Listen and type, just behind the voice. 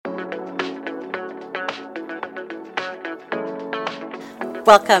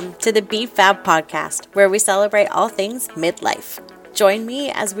Welcome to the Be Fab podcast, where we celebrate all things midlife. Join me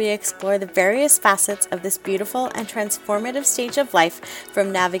as we explore the various facets of this beautiful and transformative stage of life,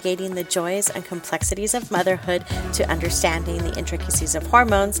 from navigating the joys and complexities of motherhood to understanding the intricacies of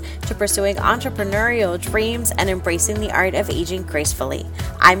hormones to pursuing entrepreneurial dreams and embracing the art of aging gracefully.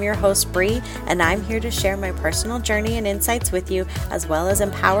 I'm your host, Bree, and I'm here to share my personal journey and insights with you, as well as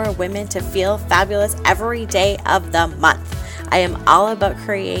empower women to feel fabulous every day of the month. I am all about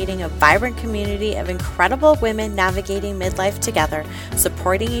creating a vibrant community of incredible women navigating midlife together,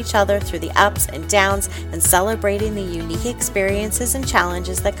 supporting each other through the ups and downs, and celebrating the unique experiences and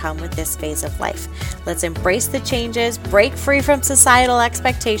challenges that come with this phase of life. Let's embrace the changes, break free from societal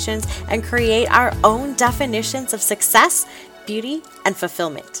expectations, and create our own definitions of success, beauty, and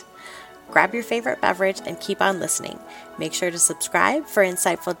fulfillment. Grab your favorite beverage and keep on listening. Make sure to subscribe for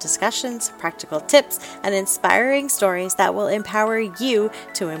insightful discussions, practical tips, and inspiring stories that will empower you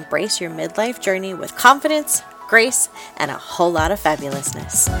to embrace your midlife journey with confidence, grace, and a whole lot of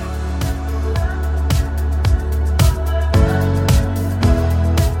fabulousness.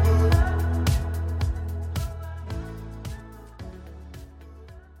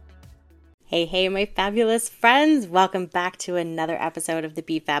 Hey, my fabulous friends. Welcome back to another episode of the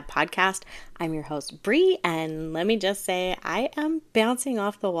Be Fab podcast. I'm your host, Bree, and let me just say I am bouncing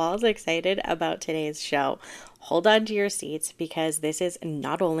off the walls excited about today's show. Hold on to your seats because this is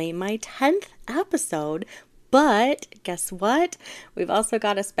not only my 10th episode, but guess what? We've also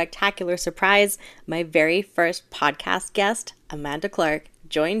got a spectacular surprise. My very first podcast guest, Amanda Clark,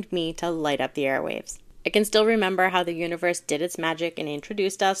 joined me to light up the airwaves. I can still remember how the universe did its magic and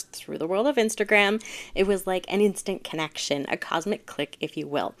introduced us through the world of Instagram. It was like an instant connection, a cosmic click, if you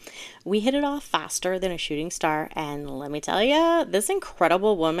will. We hit it off faster than a shooting star, and let me tell you, this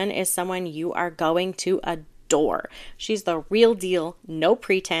incredible woman is someone you are going to adore. She's the real deal, no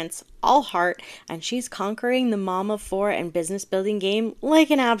pretense, all heart, and she's conquering the mom of four and business building game like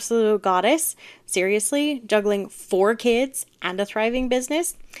an absolute goddess. Seriously, juggling 4 kids and a thriving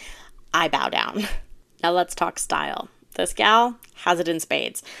business? I bow down. Now let's talk style. This gal has it in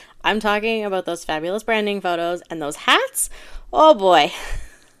spades. I'm talking about those fabulous branding photos and those hats. Oh boy.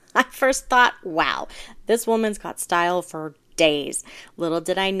 I first thought, wow, this woman's got style for days. Little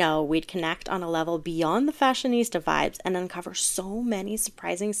did I know we'd connect on a level beyond the fashionista vibes and uncover so many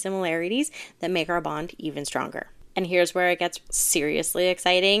surprising similarities that make our bond even stronger. And here's where it gets seriously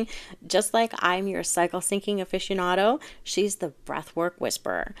exciting. Just like I'm your cycle syncing aficionado, she's the breathwork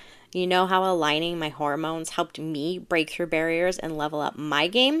whisperer. You know how aligning my hormones helped me break through barriers and level up my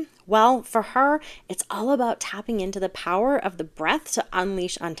game? Well, for her, it's all about tapping into the power of the breath to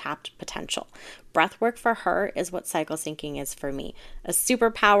unleash untapped potential. Breathwork for her is what cycle syncing is for me, a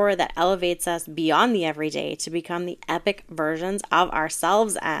superpower that elevates us beyond the everyday to become the epic versions of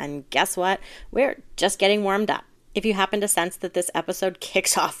ourselves. And guess what? We're just getting warmed up. If you happen to sense that this episode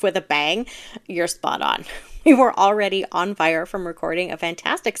kicks off with a bang, you're spot on. We were already on fire from recording a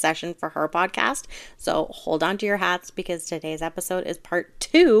fantastic session for her podcast, so hold on to your hats because today's episode is part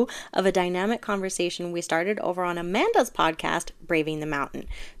 2 of a dynamic conversation we started over on Amanda's podcast, Braving the Mountain.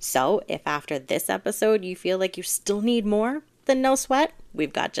 So if after this episode you feel like you still need more, then no sweat,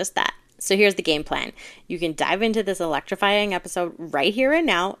 we've got just that. So here's the game plan. You can dive into this electrifying episode right here and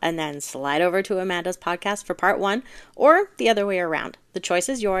now, and then slide over to Amanda's podcast for part 1, or the other way around. The choice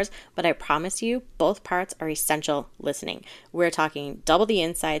is yours, but I promise you both parts are essential listening. We're talking double the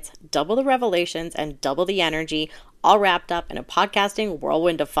insights, double the revelations, and double the energy, all wrapped up in a podcasting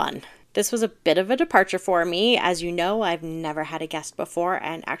whirlwind of fun. This was a bit of a departure for me. As you know, I've never had a guest before,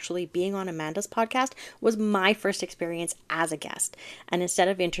 and actually being on Amanda's podcast was my first experience as a guest. And instead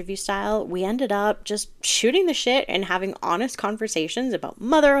of interview style, we ended up just shooting the shit and having honest conversations about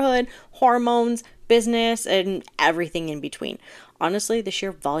motherhood, hormones, business, and everything in between. Honestly, the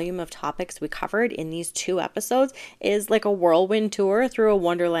sheer volume of topics we covered in these 2 episodes is like a whirlwind tour through a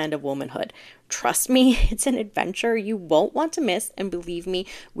wonderland of womanhood. Trust me, it's an adventure you won't want to miss, and believe me,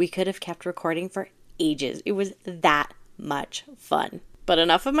 we could have kept recording for ages. It was that much fun. But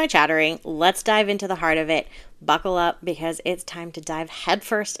enough of my chattering, let's dive into the heart of it. Buckle up because it's time to dive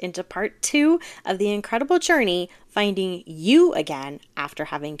headfirst into part 2 of the incredible journey finding you again after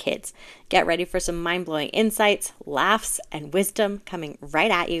having kids. Get ready for some mind-blowing insights, laughs, and wisdom coming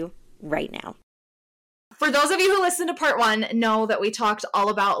right at you right now. For those of you who listened to part 1, know that we talked all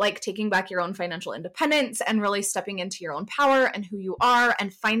about like taking back your own financial independence and really stepping into your own power and who you are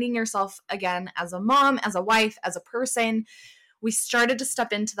and finding yourself again as a mom, as a wife, as a person. We started to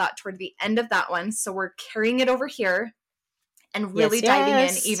step into that toward the end of that one, so we're carrying it over here. and really Yes, diving in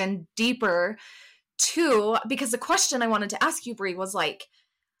yes. even deeper too, because the question I wanted to ask you, Brie, was like,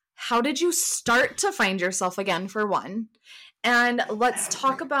 how did you start to find yourself again, for one? And let's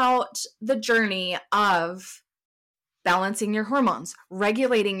talk about the journey of balancing your hormones,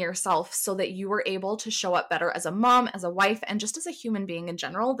 regulating yourself so that you were able to show up better as a mom, as a wife, and just as a human being in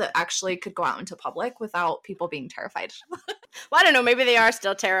general that actually could go out into public without people being terrified. Well, I don't know. Maybe they are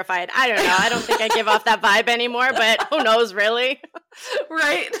still terrified. I don't know. I don't think I give off that vibe anymore, but who knows, really?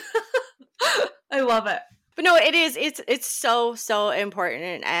 Right? I love it. But no, it is. It's so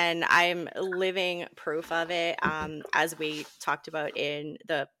important, and I'm living proof of it. As we talked about in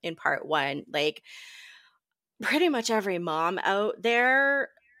part one, like pretty much every mom out there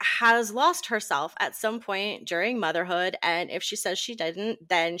has lost herself at some point during motherhood, and if she says she didn't,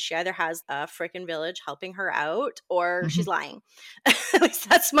 then she either has a freaking village helping her out, or she's lying. At least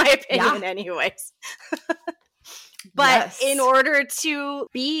that's my opinion, anyways. But in order to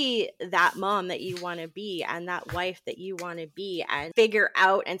be that mom that you want to be and that wife that you want to be and figure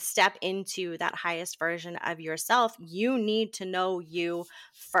out and step into that highest version of yourself, you need to know you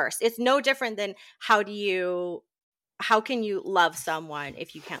first. It's no different than how can you love someone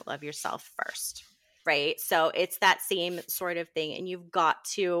if you can't love yourself first, right? So it's that same sort of thing, and you've got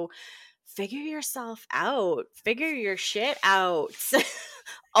to figure yourself out, figure your shit out,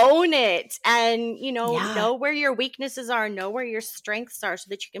 own it, and, know where your weaknesses are, know where your strengths are so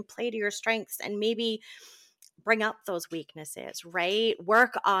that you can play to your strengths and maybe bring up those weaknesses, right?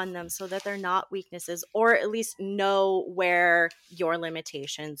 Work on them so that they're not weaknesses, or at least know where your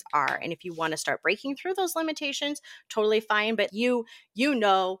limitations are. And if you want to start breaking through those limitations, totally fine, but you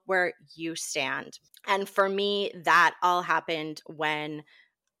know where you stand. And for me, that all happened when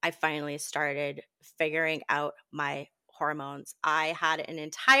I finally started figuring out my hormones. I had an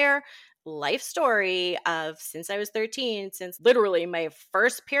entire life story of since I was 13, since literally my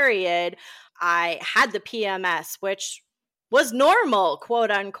first period, I had the PMS, which was normal,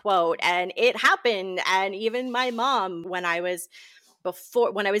 quote unquote, and it happened. And even my mom, when I was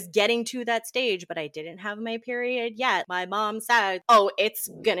getting to that stage, but I didn't have my period yet, my mom said, "Oh, it's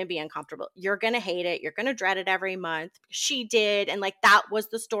going to be uncomfortable. You're going to hate it. You're going to dread it every month." She did. And like, that was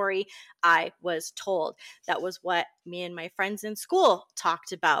the story I was told. That was what me and my friends in school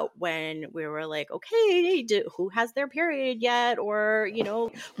talked about when we were like, okay, who has their period yet? Or,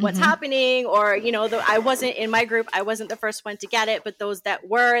 what's happening? Or, I wasn't in my group. I wasn't the first one to get it, but those that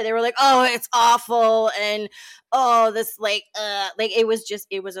were, they were like, "Oh, it's awful." And this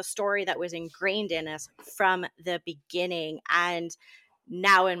it was a story that was ingrained in us from the beginning. And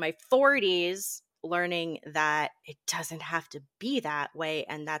now in my 40s, learning that it doesn't have to be that way,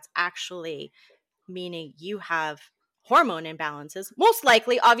 and that's actually meaning you have hormone imbalances. Most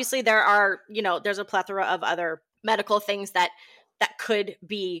likely, obviously, there's a plethora of other medical things that could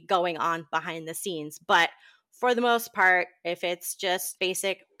be going on behind the scenes, but for the most part, if it's just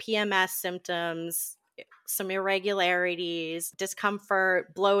basic PMS symptoms, some irregularities,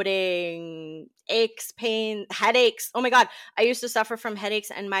 discomfort, bloating, aches, pain, headaches. Oh my God, I used to suffer from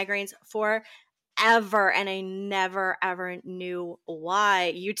headaches and migraines forever, and I never ever knew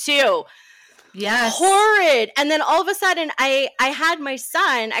why. You too. Yes. Horrid. And then all of a sudden I had my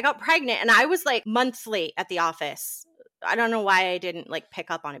son, I got pregnant, and I was like monthly at the office. I don't know why I didn't like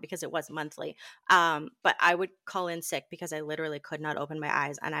pick up on it because it was monthly. But I would call in sick because I literally could not open my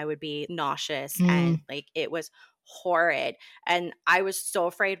eyes, and I would be nauseous and like it was horrid. And I was so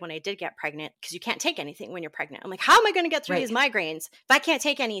afraid when I did get pregnant, because you can't take anything when you're pregnant. I'm like, how am I going to get through these migraines if I can't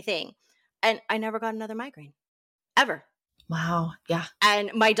take anything? And I never got another migraine ever. Wow. Yeah.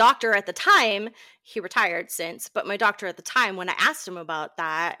 And my doctor at the time, he retired since, but my doctor at the time, when I asked him about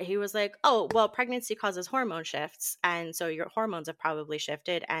that, he was like, "Oh, well, pregnancy causes hormone shifts. And so your hormones have probably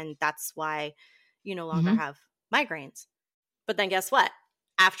shifted. And that's why you no longer have migraines." But then guess what?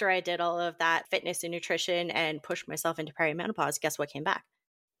 After I did all of that fitness and nutrition and pushed myself into perimenopause, guess what came back?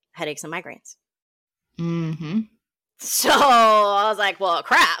 Headaches and migraines. So I was like, well,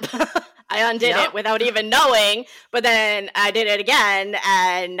 crap. I undid it without even knowing, but then I did it again,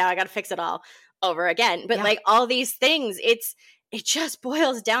 and now I got to fix it all over again. But like all these things, it just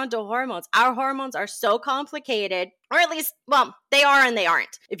boils down to hormones. Our hormones are so complicated, or at least, well, they are and they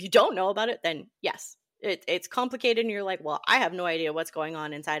aren't. If you don't know about it, then yes, it's complicated, and you're like, well, I have no idea what's going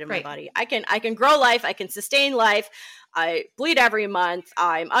on inside of my body. I can grow life. I can sustain life. I bleed every month.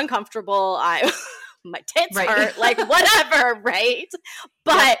 I'm uncomfortable. My tits hurt, like whatever, right?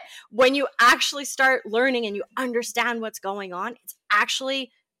 But when you actually start learning and you understand what's going on, it's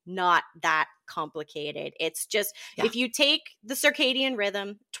actually not that complicated. It's just if you take the circadian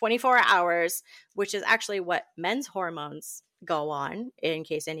rhythm, 24 hours, which is actually what men's hormones go on, in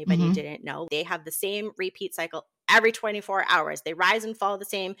case anybody didn't know. They have the same repeat cycle every 24 hours. They rise and fall the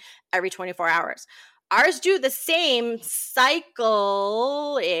same every 24 hours. Ours do the same cycle-ish,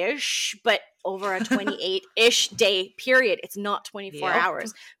 but over a 28-ish day period. It's not 24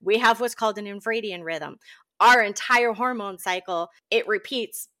 hours. We have what's called an infradian rhythm. Our entire hormone cycle, it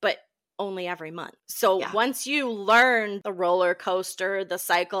repeats, but only every month. So once you learn the roller coaster, the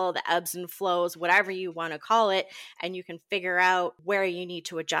cycle, the ebbs and flows, whatever you want to call it, and you can figure out where you need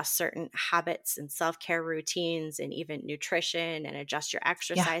to adjust certain habits and self-care routines and even nutrition and adjust your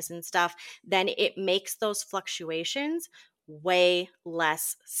exercise and stuff, then it makes those fluctuations way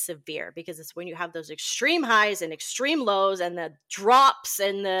less severe, because it's when you have those extreme highs and extreme lows and the drops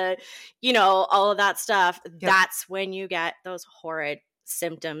and the, all of that stuff, that's when you get those horrid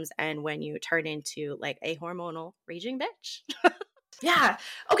symptoms and when you turn into like a hormonal raging bitch. Yeah.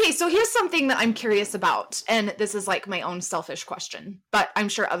 Okay, so here's something that I'm curious about, and this is like my own selfish question, but I'm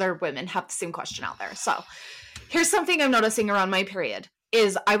sure other women have the same question out there. So here's something I'm noticing around my period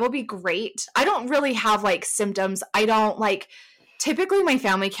is I will be great. I don't really have like symptoms. I don't like, typically my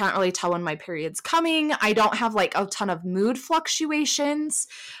family can't really tell when my period's coming. I don't have like a ton of mood fluctuations,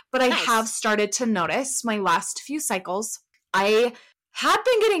 but I have started to notice my last few cycles, I had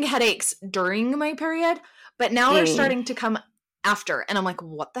been getting headaches during my period, but now they're starting to come after. And I'm like,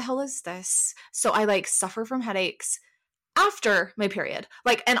 what the hell is this? So I like suffer from headaches after my period.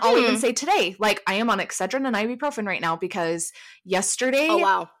 Like, and I'll even say today, like I am on Excedrin and ibuprofen right now because yesterday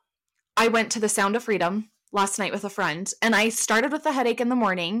I went to the Sound of Freedom last night with a friend, and I started with a headache in the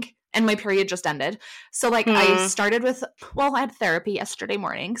morning and my period just ended. So like I started with, I had therapy yesterday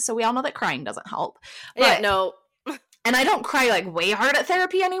morning. So we all know that crying doesn't help. But, and I don't cry like way hard at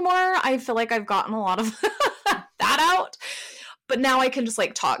therapy anymore. I feel like I've gotten a lot of that out. But now I can just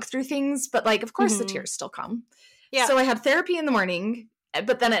like talk through things. But like, of course, the tears still come. Yeah. So I had therapy in the morning,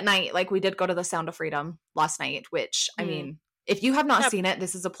 but then at night, like we did go to the Sound of Freedom last night, which I mean, if you have not seen it,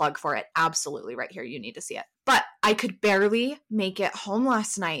 this is a plug for it. Absolutely right here. You need to see it. But I could barely make it home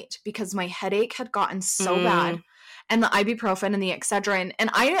last night because my headache had gotten so bad. And the ibuprofen and the Excedrin. And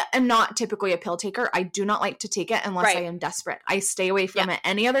I am not typically a pill taker. I do not like to take it unless I am desperate. I stay away from it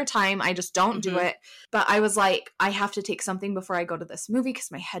any other time. I just don't do it. But I was like, I have to take something before I go to this movie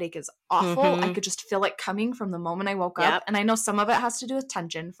because my headache is awful. I could just feel it coming from the moment I woke up. And I know some of it has to do with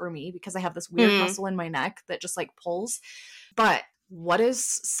tension for me because I have this weird muscle in my neck that just like pulls. But what is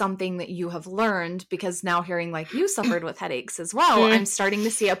something that you have learned? Because now hearing like you suffered with headaches as well, I'm starting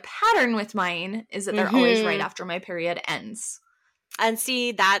to see a pattern with mine is that they're always right after my period ends. And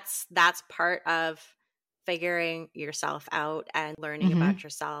see, that's part of figuring yourself out and learning about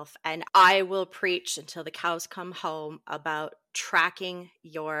yourself. And I will preach until the cows come home about tracking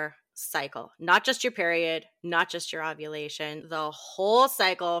your cycle, not just your period, not just your ovulation, the whole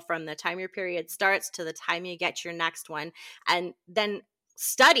cycle from the time your period starts to the time you get your next one, and then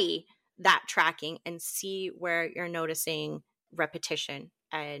study that tracking and see where you're noticing repetition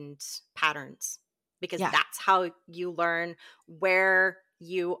and patterns, because that's how you learn where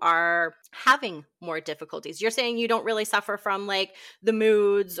you are having more difficulties. You're saying you don't really suffer from like the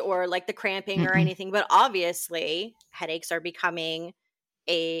moods or like the cramping or anything, but obviously headaches are becoming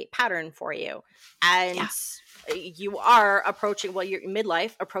a pattern for you, and you are approaching you're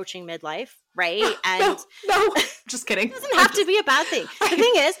approaching midlife, right? And no, just kidding. It doesn't have to be a bad thing. The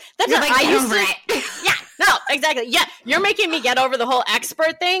thing is, that's what I used to. No, exactly. Yeah, you're making me get over the whole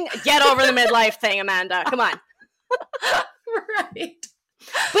expert thing. Get over the midlife thing, Amanda. Come on. Right.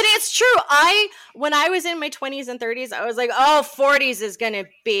 But it's true. When I was in my 20s and 30s, I was like, 40s is going to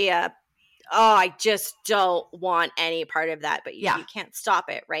be I just don't want any part of that. But you can't stop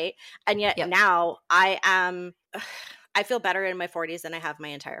it, right? And yet now I feel better in my 40s than I have my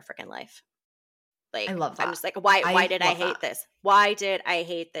entire freaking life. Like, I love that. I'm just like, why did I hate this? Why did I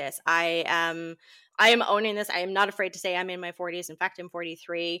hate this? I am owning this. I am not afraid to say I'm in my 40s. In fact, I'm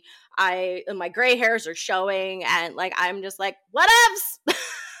 43. My gray hairs are showing, and like I'm just like, whatevs.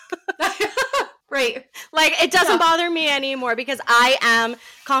 Right. Like, it doesn't bother me anymore because I am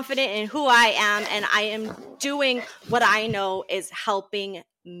confident in who I am, and I am doing what I know is helping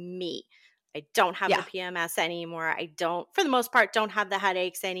me. I don't have the PMS anymore. I don't, for the most part, don't have the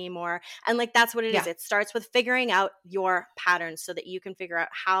headaches anymore. And like, that's what it is. It starts with figuring out your patterns so that you can figure out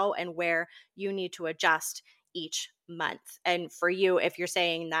how and where you need to adjust each month. And for you, if you're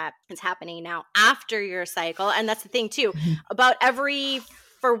saying that it's happening now after your cycle, and that's the thing too,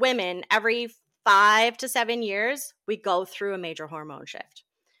 for women, every 5 to 7 years, we go through a major hormone shift.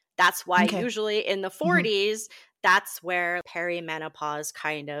 That's why usually in the 40s, that's where perimenopause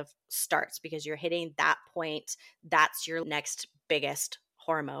kind of starts, because you're hitting that point. That's your next biggest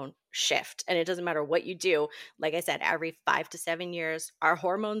hormone shift. And it doesn't matter what you do. Like I said, every 5 to 7 years, our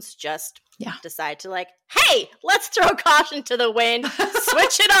hormones just decide to like, hey, let's throw caution to the wind,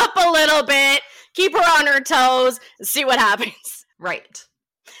 switch it up a little bit, keep her on her toes, and see what happens. Right.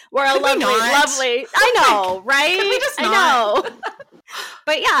 We're a lovely, I know, right? Could we just not? I know.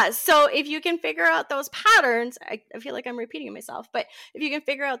 But yeah, so if you can figure out those patterns, I feel like I'm repeating myself, but if you can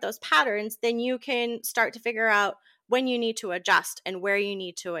figure out those patterns, then you can start to figure out when you need to adjust and where you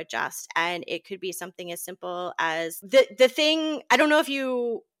need to adjust. And it could be something as simple as the thing, I don't know if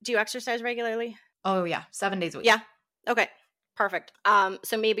do you exercise regularly? Oh yeah, 7 days a week. Yeah. Okay, perfect.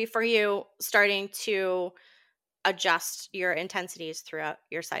 So maybe for you, starting to adjust your intensities throughout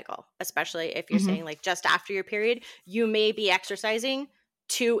your cycle, especially if you're saying like just after your period, you may be exercising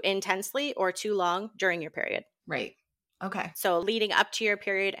too intensely or too long during your period. Right. Okay. So leading up to your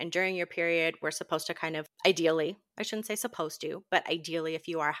period and during your period, we're supposed to kind of ideally, I shouldn't say supposed to, but ideally if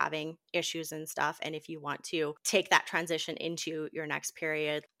you are having issues and stuff, and if you want to take that transition into your next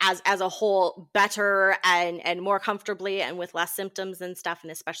period as a whole better and more comfortably and with less symptoms and stuff,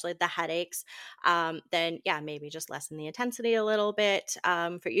 and especially the headaches, then yeah, maybe just lessen the intensity a little bit.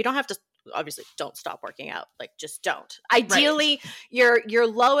 You don't have to, obviously don't stop working out, like just don't. Ideally, your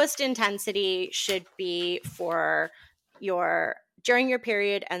lowest intensity should be for during your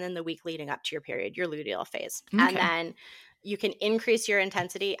period and then the week leading up to your period, your luteal phase. Okay. And then you can increase your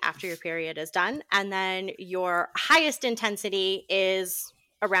intensity after your period is done. And then your highest intensity is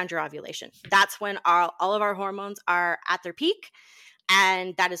around your ovulation. That's when all of our hormones are at their peak.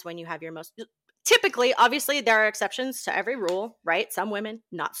 And that is when you have your most, typically, obviously there are exceptions to every rule, right? Some women,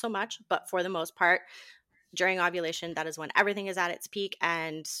 not so much, but for the most part, during ovulation, that is when everything is at its peak,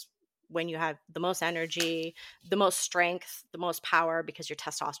 and when you have the most energy, the most strength, the most power, because your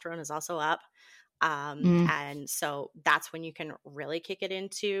testosterone is also up. And so that's when you can really kick it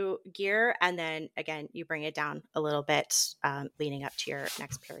into gear. And then again, you bring it down a little bit leading up to your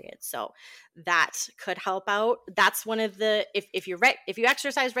next period. So that could help out. That's one of the, if you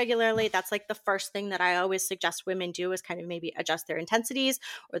exercise regularly, that's like the first thing that I always suggest women do, is kind of maybe adjust their intensities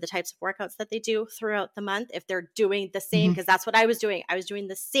or the types of workouts that they do throughout the month. If they're doing the same, because that's what I was doing. I was doing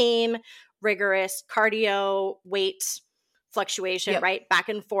the same rigorous cardio weight fluctuation, right? Back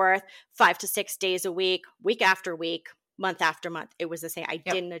and forth, 5 to 6 days a week, week after week, month after month. It was the same. I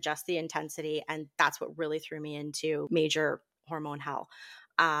didn't adjust the intensity. And that's what really threw me into major hormone hell.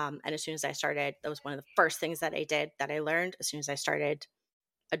 And as soon as I started, that was one of the first things that I did, that I learned. As soon as I started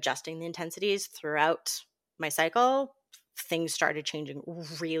adjusting the intensities throughout my cycle, things started changing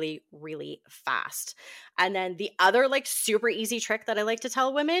really, really fast. And then the other like super easy trick that I like to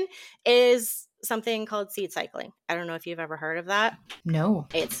tell women is something called seed cycling. I don't know if you've ever heard of that. No.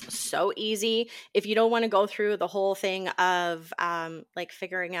 It's so easy. If you don't want to go through the whole thing of like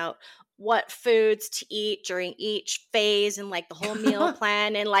figuring out what foods to eat during each phase and like the whole meal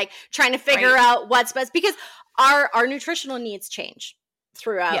plan and like trying to figure out what's best, because our nutritional needs change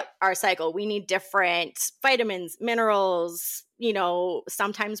throughout our cycle. We need different vitamins, minerals,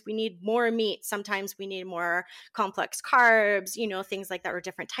 sometimes we need more meat, sometimes we need more complex carbs, things like that, or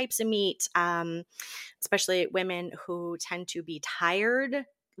different types of meat, especially women who tend to be tired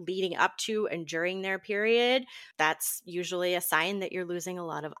leading up to and during their period. That's usually a sign that you're losing a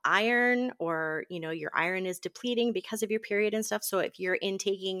lot of iron, or, your iron is depleting because of your period and stuff. So if you're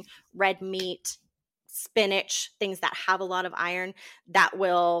intaking red meat, spinach, things that have a lot of iron, that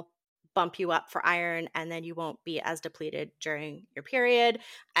will bump you up for iron, and then you won't be as depleted during your period.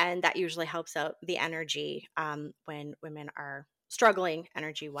 And that usually helps out the energy when women are struggling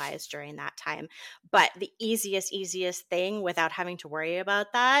energy wise during that time. But the easiest thing without having to worry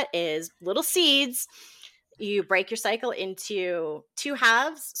about that is little seeds. You break your cycle into 2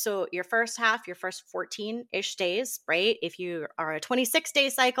 halves. So your first half, your first 14-ish days, right? If you are a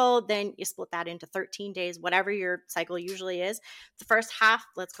 26-day cycle, then you split that into 13 days, whatever your cycle usually is. The first half,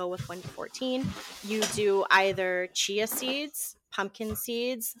 let's go with 1 to 14. You do either chia seeds, pumpkin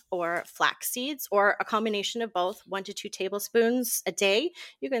seeds, or flax seeds, or a combination of both, 1 to 2 tablespoons a day.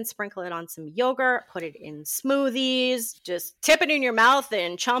 You can sprinkle it on some yogurt, put it in smoothies, just tip it in your mouth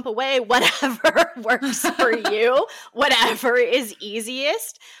and chomp away, whatever works for you, whatever is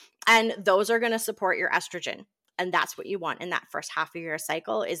easiest. And those are going to support your estrogen. And that's what you want in that first half of your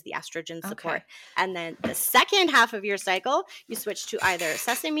cycle, is the estrogen support. Okay. And then the second half of your cycle, you switch to either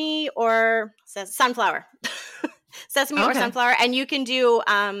sesame or sunflower. Sesame or sunflower. And you can do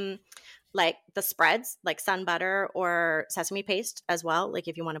like the spreads, like sun butter or sesame paste as well. Like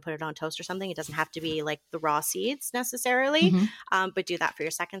if you want to put it on toast or something, it doesn't have to be like the raw seeds necessarily, but do that for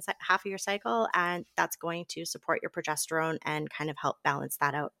your second half of your cycle. And that's going to support your progesterone and kind of help balance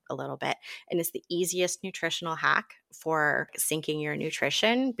that out a little bit. And it's the easiest nutritional hack for syncing your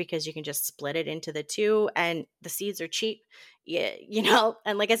nutrition because you can just split it into the two, and the seeds are cheap. You know,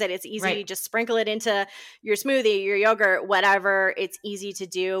 and like I said, it's easy. Right. Just sprinkle it into your smoothie, your yogurt, whatever. It's easy to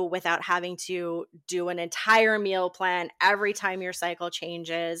do without having to do an entire meal plan every time your cycle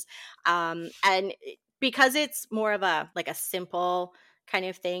changes. And because it's more of a simple kind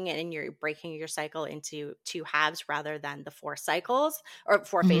of thing, and you're breaking your cycle into 2 halves rather than the 4 cycles or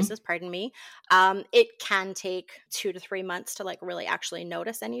 4 phases, pardon me. It can take 2 to 3 months to like really actually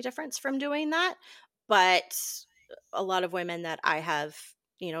notice any difference from doing that. But a lot of women that I have,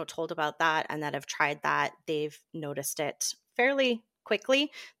 you know, told about that and that have tried that, they've noticed it fairly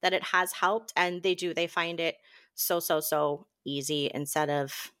quickly that it has helped, and they find it so easy instead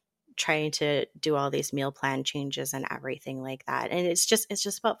of trying to do all these meal plan changes and everything like that. And it's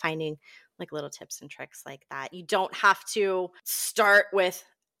just about finding like little tips and tricks like that. You don't have to start with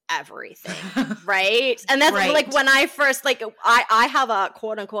everything, right? And that's like when I first I have a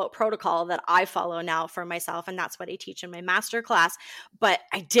quote unquote protocol that I follow now for myself, and that's what I teach in my master class. But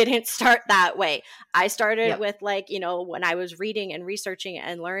I didn't start that way. I started with when I was reading and researching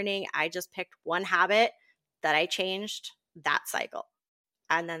and learning, I just picked one habit that I changed that cycle,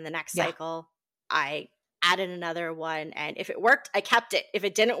 and then the next cycle I added another one, and if it worked, I kept it. If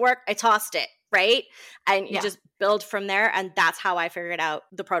it didn't work, I tossed it. Right. And you just build from there. And that's how I figured out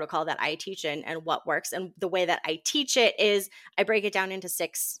the protocol that I teach in and what works. And the way that I teach it is I break it down into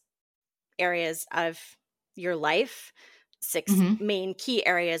 6 areas of your life, 6 main key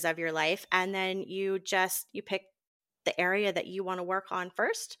areas of your life. And then you pick the area that you want to work on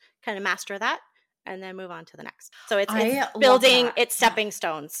first, kind of master that, and then move on to the next. So it's building, it's stepping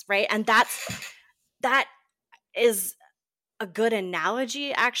stones. Right. And that is a good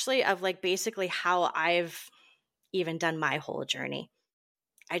analogy actually of like basically how I've even done my whole journey.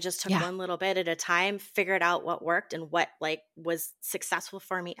 I just took one little bit at a time, figured out what worked and what like was successful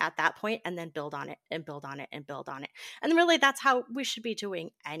for me at that point, and then build on it and build on it and build on it. And really that's how we should be doing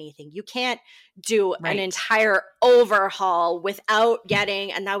anything. You can't do an entire overhaul without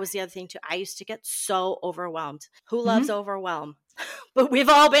getting, and that was the other thing too, I used to get so overwhelmed. Who loves overwhelm? But we've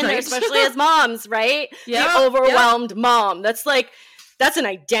all been there, especially as moms, right? The overwhelmed mom. That's an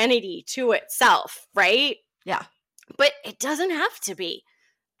identity to itself, right? Yeah. But it doesn't have to be.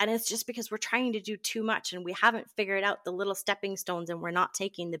 And it's just because we're trying to do too much and we haven't figured out the little stepping stones, and we're not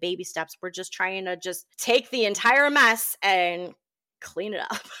taking the baby steps. We're just trying to just take the entire mess and clean it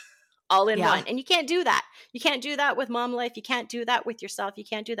up all in one. And you can't do that. You can't do that with mom life. You can't do that with yourself. You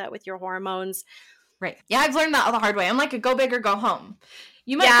can't do that with your hormones. Right. Yeah, I've learned that the hard way. I'm like a go big or go home.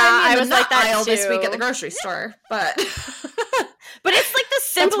 You might find me in the nut aisle this week at the grocery store, but but it's like the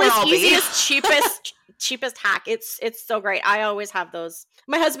simplest, easiest, cheapest hack. It's so great. I always have those.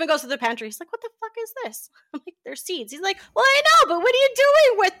 My husband goes to the pantry. He's like, "What the fuck is this?" I'm like, "They're seeds." He's like, "Well, I know, but what are you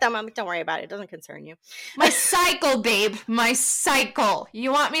doing with them?" I'm like, "Don't worry about it. It doesn't concern you." My cycle, babe. My cycle.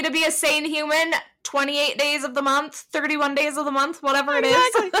 You want me to be a sane human 28 days of the month, 31 days of the month, whatever it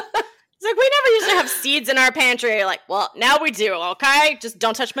is. It's like, we never used to have seeds in our pantry. You're like, well, now we do, okay? Just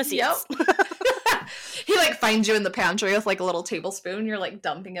don't touch my seeds. Yep. He like finds you in the pantry with like a little tablespoon. You're like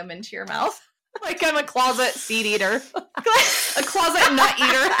dumping them into your mouth. Like I'm a closet seed eater. A closet nut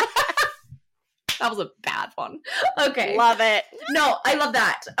eater. That was a bad one. Okay. Love it. No, I love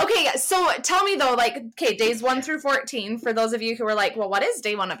that. Okay, so tell me though, like, okay, days 1 through 14, for those of you who are like, well, what is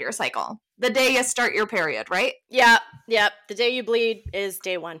day 1 of your cycle? The day you start your period, right? Yep. The day you bleed is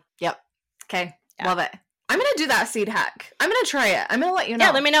day 1. Yep. Okay. Yeah. Love it. I'm going to do that seed hack. I'm going to try it. I'm going to let you know.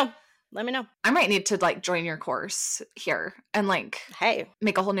 Yeah, let me know. I might need to like join your course here and like, hey,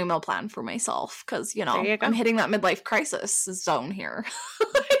 make a whole new meal plan for myself. Cause you I'm hitting that midlife crisis zone here.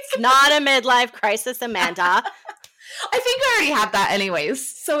 It's not a midlife crisis, Amanda. I think I already have that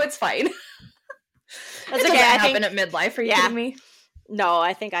anyways. So it's fine. That's okay. I happen at midlife. Are you kidding me? No,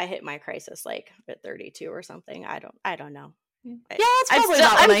 I think I hit my crisis like at 32 or something. I don't know. Yeah, it's probably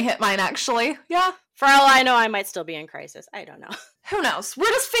not when I hit mine, actually. Yeah. For all I know, I might still be in crisis. I don't know. Who knows? We're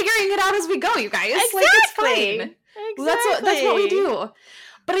just figuring it out as we go, you guys. Exactly. Like, it's fine. Exactly. That's what we do.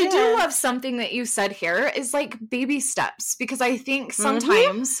 But I do love something that you said here is like baby steps, because I think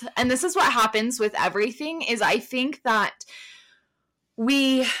sometimes, and this is what happens with everything, is I think that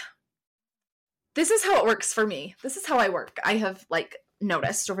this is how it works for me. This is how I work. I have like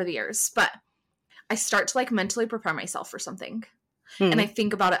noticed over the years, but I start to like mentally prepare myself for something. And I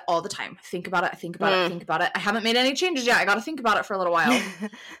think about it all the time. Think about it. I haven't made any changes yet. I got to think about it for a little while.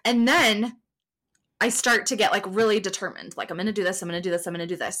 And then I start to get like really determined. Like, I'm going to do this. I'm going to do this. I'm going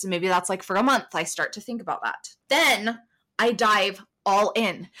to do this. And maybe that's like for a month, I start to think about that. Then I dive all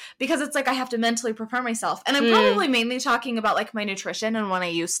in because it's like I have to mentally prepare myself. And I'm probably mainly talking about like my nutrition and when I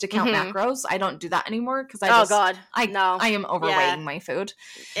used to count macros. I don't do that anymore because I am overweighting my food.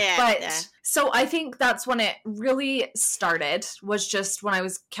 So I think that's when it really started, was just when I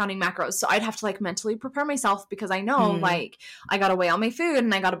was counting macros. So I'd have to like mentally prepare myself because I know like I got to weigh all my food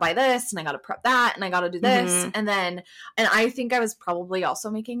and I got to buy this and I got to prep that and I got to do this. And I think I was probably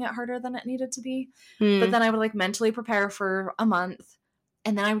also making it harder than it needed to be. But then I would like mentally prepare for a month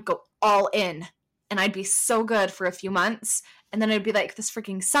and then I would go all in and I'd be so good for a few months. And then I'd be like, this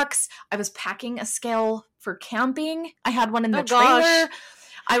freaking sucks. I was packing a scale for camping. I had one in the trailer.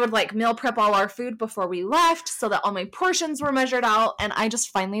 I would like meal prep all our food before we left so that all my portions were measured out. And I just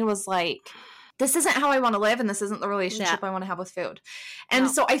finally was like, this isn't how I want to live. And this isn't the relationship I want to have with food. And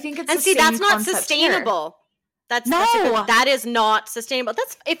so I think it's that's not sustainable. That is not sustainable.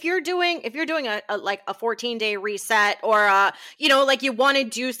 That's if you're doing a 14-day reset or like you want to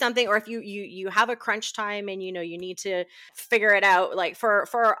do something, or if you have a crunch time and you need to figure it out, like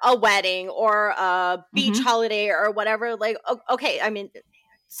for a wedding or a beach holiday or whatever, like okay, I mean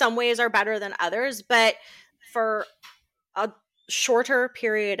some ways are better than others, but for a shorter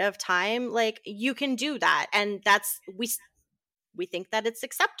period of time, like you can do that. And that's we think that it's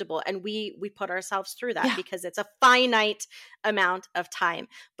acceptable and we put ourselves through that because it's a finite amount of time.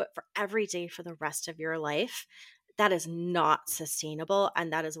 But for every day for the rest of your life, that is not sustainable.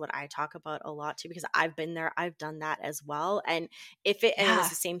 And that is what I talk about a lot too, because I've been there, I've done that as well. And and it's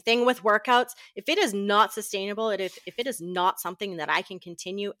the same thing with workouts. If it is not sustainable, if it is not something that I can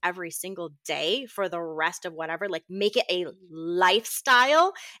continue every single day for the rest of whatever, like make it a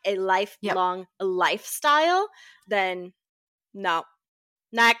lifestyle, a lifelong lifestyle, then no.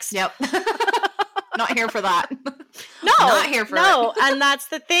 Next. Yep. Not here for that. No. Not here for it. And that's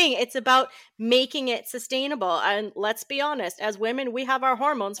the thing. It's about making it sustainable. And let's be honest, as women, we have our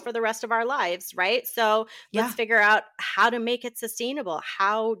hormones for the rest of our lives, right? So let's figure out how to make it sustainable.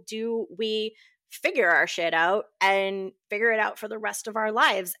 How do we figure our shit out and figure it out for the rest of our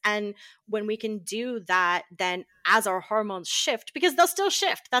lives? And when we can do that, then as our hormones shift, because they'll still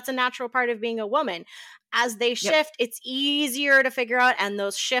shift, that's a natural part of being a woman. As they shift, it's easier to figure out, and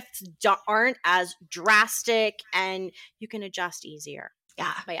those shifts aren't as drastic and you can adjust easier.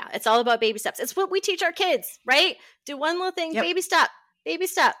 Yeah. But it's all about baby steps. It's what we teach our kids, right? Do one little thing, baby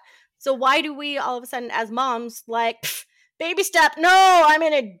step. So why do we all of a sudden as moms like, baby step, no, I'm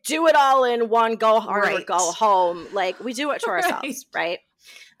going to do it all in one, go hard or go home. Like we do it to ourselves, right?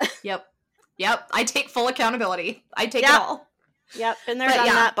 Yep. I take full accountability. I take it all. Yep. Been there, done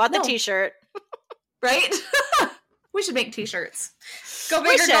that. Bought the t-shirt. Right? We should make t-shirts. Go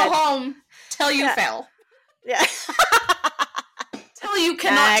big or go home till you fail. Yeah. Till you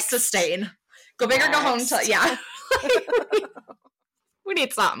cannot sustain. Go big or go home till, We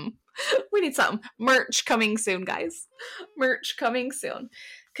need something. Merch coming soon, guys. Merch coming soon.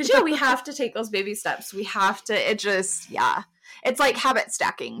 Because, we have to take those baby steps. We have to, it's like habit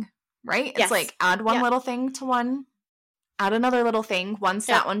stacking, right? It's like add one little thing to one. Add another little thing once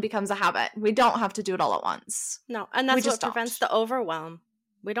that one becomes a habit. We don't have to do it all at once. No, and that's what prevents the overwhelm.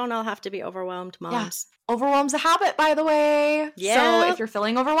 We don't all have to be overwhelmed, moms. Yeah. Overwhelm's a habit, by the way. Yeah. So if you're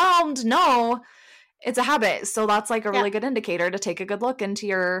feeling overwhelmed, it's a habit. So that's like a really good indicator to take a good look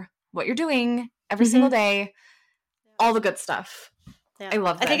into what you're doing every single day. All the good stuff. Yeah. I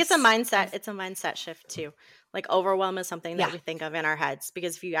love this. I think it's a mindset. It's a mindset shift too. Like overwhelm is something that we think of in our heads,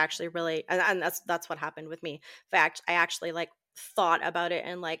 because if you actually really, and that's what happened with me. In fact, I actually like thought about it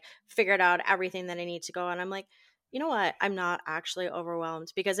and like figured out everything that I need to go. And I'm like, you know what? I'm not actually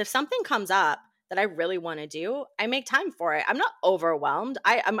overwhelmed, because if something comes up that I really want to do, I make time for it. I'm not overwhelmed.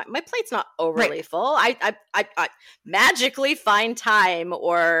 My plate's not overly full. I magically find time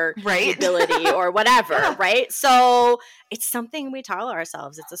or ability or whatever, right? So it's something we tell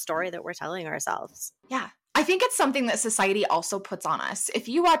ourselves. It's a story that we're telling ourselves. Yeah. I think it's something that society also puts on us. If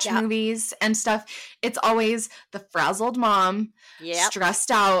you watch movies and stuff, it's always the frazzled mom,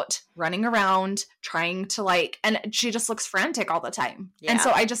 stressed out, running around, trying to and she just looks frantic all the time. Yeah. And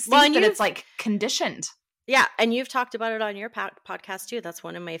so I just think that it's like conditioned. Yeah. And you've talked about it on your podcast too. That's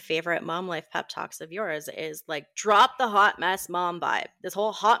one of my favorite mom life pep talks of yours, is like, drop the hot mess mom vibe. This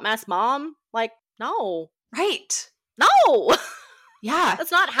whole hot mess mom, like, no. Right. No. Yeah. That's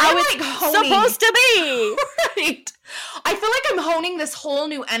not how it's supposed to be. Right. I feel like I'm honing this whole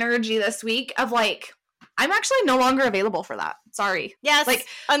new energy this week of like, I'm actually no longer available for that. Sorry. Yes. Like,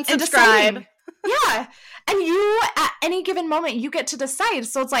 unsubscribe. Yeah. And you, at any given moment, you get to decide.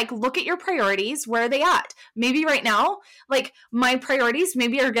 So it's like, look at your priorities. Where are they at? Maybe right now, like my priorities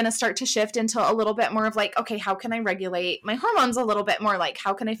maybe are going to start to shift into a little bit more of like, okay, how can I regulate my hormones a little bit more? Like,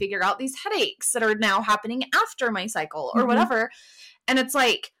 how can I figure out these headaches that are now happening after my cycle or whatever? And it's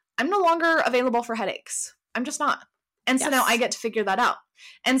like, I'm no longer available for headaches. I'm just not. And so now I get to figure that out.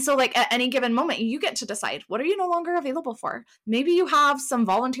 And so like at any given moment, you get to decide, what are you no longer available for? Maybe you have some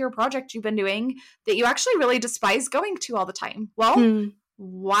volunteer project you've been doing that you actually really despise going to all the time. Well,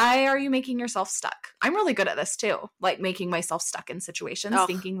 why are you making yourself stuck? I'm really good at this too. Like making myself stuck in situations,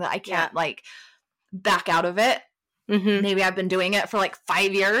 thinking that I can't like back out of it. Maybe I've been doing it for like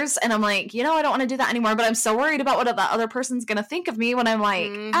 5 years and I'm like, I don't want to do that anymore, but I'm so worried about what that other person's going to think of me when I'm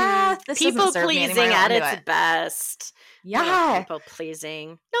like, this people doesn't serve me pleasing anymore. at its best. Yeah. People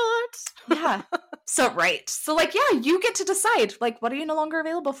pleasing. Not. Yeah. So, right. So like, you get to decide like, what are you no longer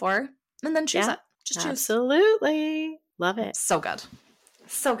available for? And then choose it. Just choose. Absolutely. Love it. So good.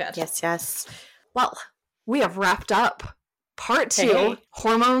 So good. Yes. Well, we have wrapped up part 2,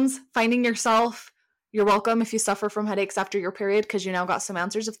 hormones, finding yourself. You're welcome if you suffer from headaches after your period because you now got some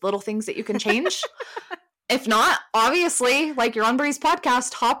answers of little things that you can change. If not, obviously, like you're on Bree's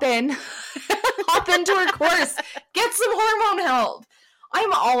podcast, hop into her course, get some hormone help. I'm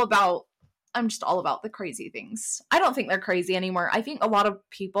just all about the crazy things. I don't think they're crazy anymore. I think a lot of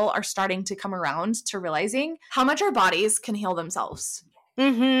people are starting to come around to realizing how much our bodies can heal themselves.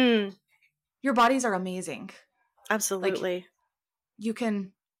 Your bodies are amazing. Absolutely. Like, you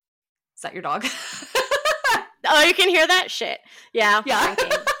can... Is that your dog? Oh, you can hear that shit. Yeah. Yeah.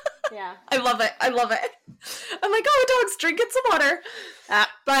 I love it. I'm like, oh, dog's drinking some water.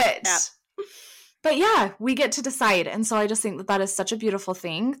 But yeah, we get to decide. And so I just think that is such a beautiful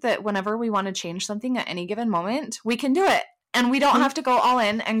thing that whenever we want to change something at any given moment, we can do it. And we don't have to go all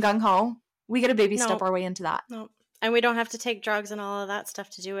in and gung-ho. We get a baby step our way into that. No. And we don't have to take drugs and all of that stuff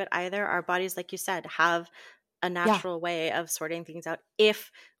to do it either. Our bodies, like you said, have a natural way of sorting things out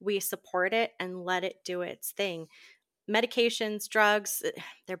if we support it and let it do its thing. Medications, drugs,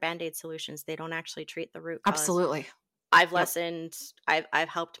 they're Band-Aid solutions. They don't actually treat the root cause. Absolutely. I've lessened, I've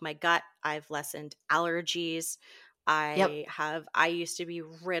helped my gut. I've lessened allergies. I used to be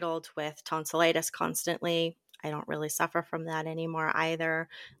riddled with tonsillitis constantly. I don't really suffer from that anymore either.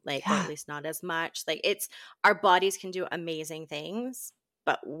 Or at least not as much. Our bodies can do amazing things,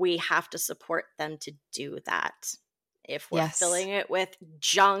 but we have to support them to do that. If we're filling it with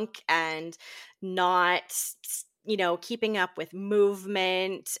junk and not, keeping up with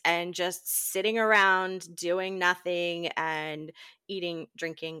movement and just sitting around doing nothing and eating,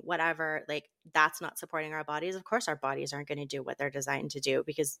 drinking, whatever, that's not supporting our bodies. Of course, our bodies aren't going to do what they're designed to do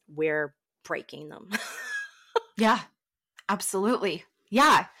because we're breaking them. Yeah, absolutely.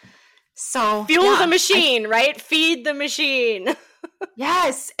 Yeah. So fuel the machine, right? Feed the machine.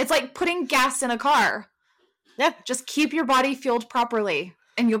 Yes. It's like putting gas in a car. Yeah. Just keep your body fueled properly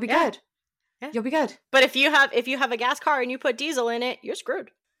and you'll be good. Yeah. You'll be good. But if you have a gas car and you put diesel in it, you're screwed.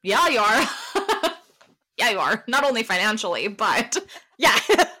 Yeah, you are. Yeah, you are. Not only financially, but yeah,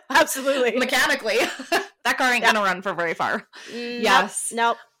 absolutely. Mechanically. That car ain't gonna run for very far. Yes.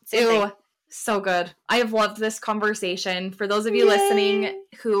 Nope. Ew. So good. I have loved this conversation. For those of you listening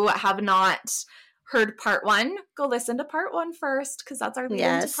who have not heard part 1, go listen to part 1 first, because that's our lead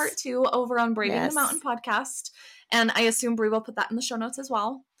into part 2 over on Braving the Mountain podcast. And I assume Brie will put that in the show notes as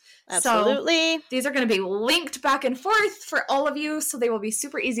well. Absolutely. So these are going to be linked back and forth for all of you, so they will be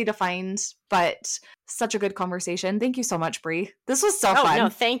super easy to find. But such a good conversation. Thank you so much, Brie. This was so fun. No,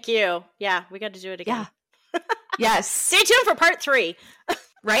 thank you. Yeah, we got to do it again. Yeah. Yes. Stay tuned for part 3.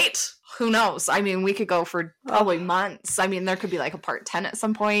 Right? Who knows? I mean, we could go for probably months. I mean, there could be like a part 10 at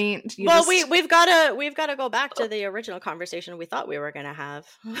some point. We've got to go back to the original conversation we thought we were going to have.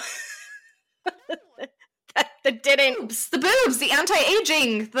 that didn't. The boobs, the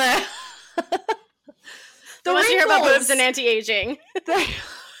anti-aging, the once you hear about boobs and anti-aging.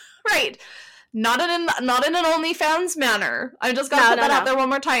 Right. Not in an OnlyFans manner. I just got to put that out there one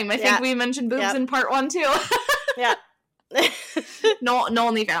more time. I think we mentioned boobs in part 1 too. Yeah. No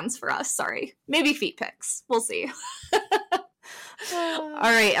OnlyFans for us. Sorry. Maybe feet pics. We'll see. All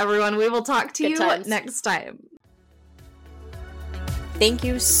right, everyone. We will talk to you next time. Thank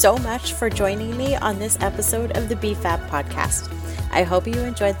you so much for joining me on this episode of the BFAB podcast. I hope you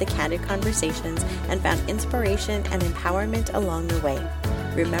enjoyed the candid conversations and found inspiration and empowerment along the way.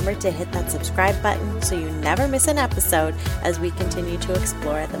 Remember to hit that subscribe button so you never miss an episode as we continue to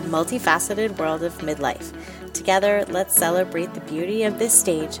explore the multifaceted world of midlife. Together, let's celebrate the beauty of this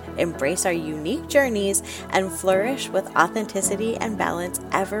stage, embrace our unique journeys, and flourish with authenticity and balance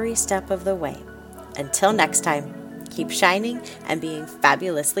every step of the way. Until next time, keep shining and being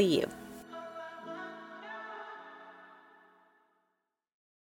fabulously you.